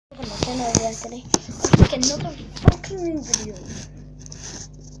channel yesterday. I'll make another fucking new video.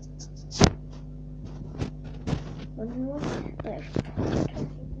 Like,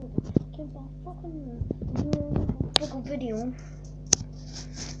 give that fucking video.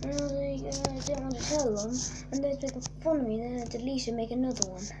 And I didn't want to tell them, and they make fun of me. Then I delete and make another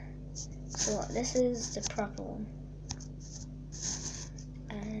one. So this is the proper one.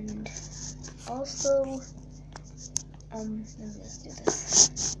 And also, let me just do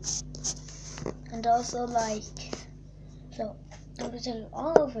this. And also, like, so I'm gonna tell you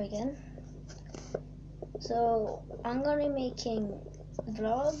all over again. So I'm gonna be making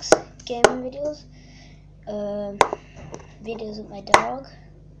vlogs, gaming videos, videos with my dog,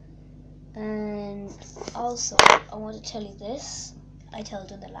 and also I want to tell you this. I told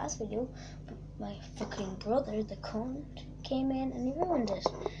you in the last video, but my fucking brother, the cunt, came in and he ruined it.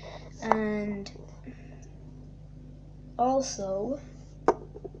 And also,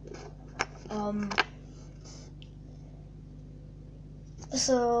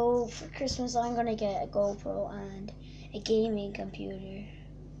 so for Christmas I'm gonna get a GoPro and a gaming computer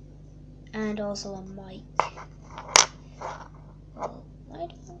and also a mic.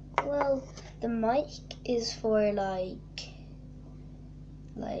 Well, the mic is for like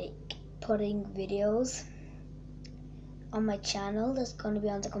putting videos on my channel that's gonna be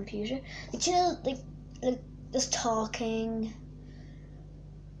on the computer. Like, you know, like just talking,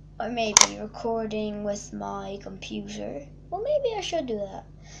 or maybe recording with my computer. Well, maybe I should do that.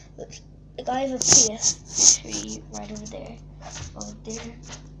 Like I have a PS3 right over there,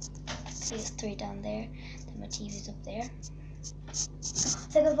 PS3 down there, then my TV's up there.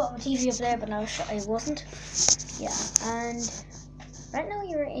 I think I bought my TV up there, but now I wasn't. Yeah, and right now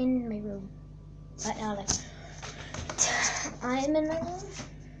you're in my room. Right now, like, I'm in my room.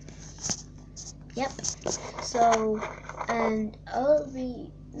 Yep. So, and I'll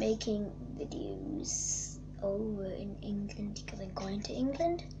be making videos over in England because I'm going to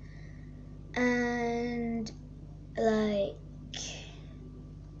England. And, like,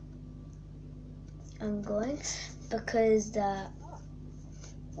 I'm going because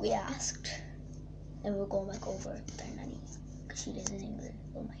we asked, and we're going back over with our nanny because she lives in England.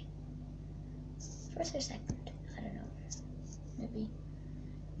 Oh my, first or second, I don't know, maybe.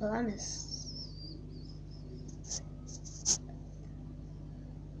 Well, I'm a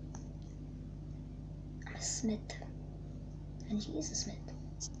Smith, and she is a Smith.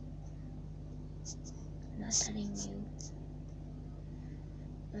 I'm not telling you.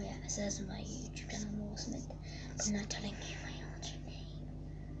 Oh yeah, it says in my YouTube channel, Mo Smith. I'm not telling you my actual name.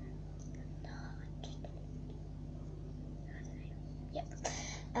 Yep.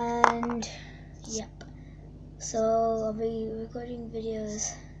 And yep. So I'll be recording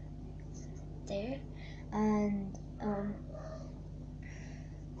videos there, and oh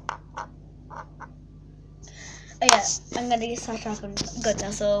yeah, I'm gonna start talking good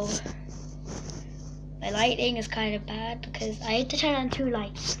now. So my lighting is kind of bad because I had to turn on two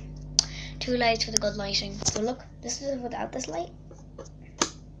lights for the good lighting. So look, this is without this light.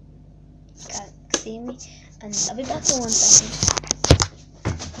 Can't see me, and I'll be back in 1 second.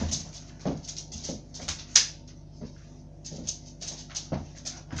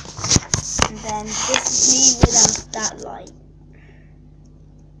 And then this is me without that light.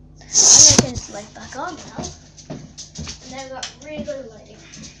 I'm gonna turn this light back on now. And then I've got really good lighting.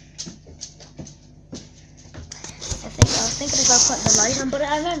 I was thinking about putting the light on, but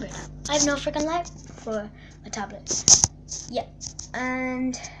I remembered I have no freaking light for my tablet. Yeah,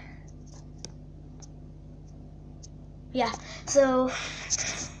 and yeah, so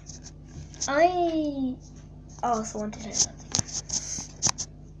I also want to tell you something.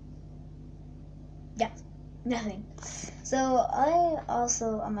 Yeah, nothing. So I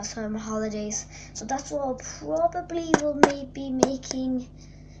also am on summer holidays, so that's why I'll probably will be making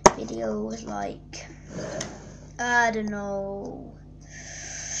videos like, I don't know,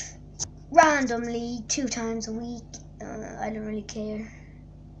 randomly 2 times a week. I don't really care.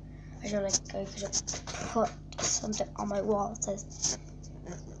 I could have put something on my wall that says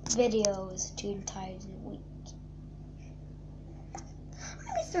videos 2 times a week.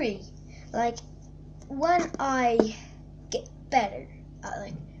 Maybe 3. Like, when I get better at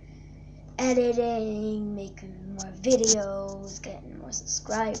like editing, making more videos, getting more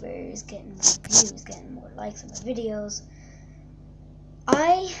subscribers, getting more views, getting more likes on my videos,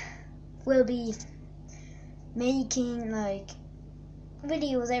 I will be making like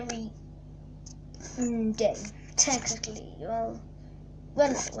videos every day. Technically, well,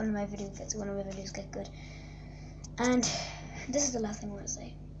 when one of my videos get good. And this is the last thing I want to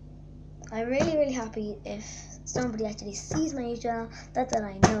say. I'm really happy if somebody actually sees my YouTube channel, that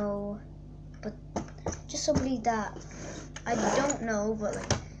I know, but just somebody that I don't know, but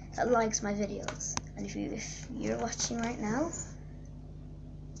like that likes my videos. And if you're watching right now,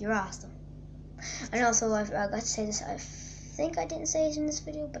 you're awesome. And also, I got to say this. I think I didn't say it in this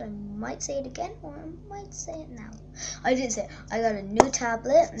video, but I might say it again, or I might say it now. I didn't say it. I got a new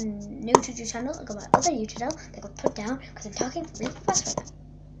tablet, new YouTube channel. I got my other YouTube channel that got put down because I'm talking really fast right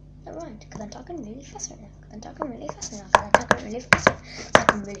now. That rhymed, because I'm talking really fast right now. Because I'm talking really fast right now. Because I'm talking really fast right now.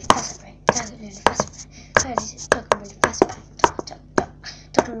 Talking really fast right now. Talking really fast right now. Talking really fast right now.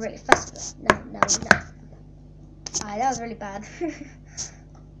 Talking really fast right now. No. Alright, that was really bad.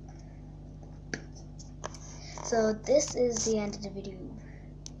 So this is the end of the video.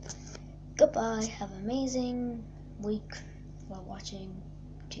 Goodbye. Have an amazing week while watching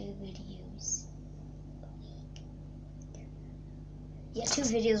 2 videos a week. Yeah, 2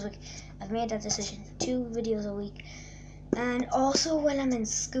 videos a week. I've made that decision. 2 videos a week. And also when I'm in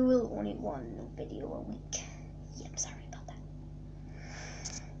school, only 1 video a week. Yeah, I'm sorry about that.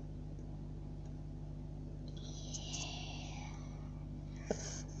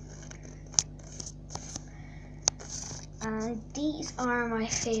 And these are my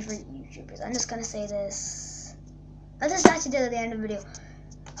favorite YouTubers. I'm just gonna say this. I'll just actually do it at the end of the video.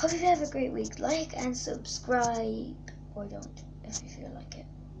 Hope you have a great week. Like and subscribe, or don't if you feel like it.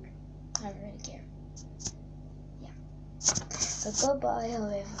 I don't really care. Yeah. So goodbye. Have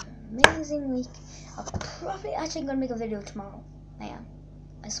an amazing week. I'm probably actually gonna make a video tomorrow. I am.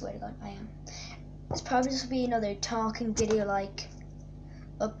 I swear to God, I am. It's probably just be another talking video, like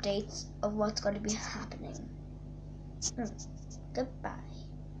updates of what's going to be happening. Goodbye.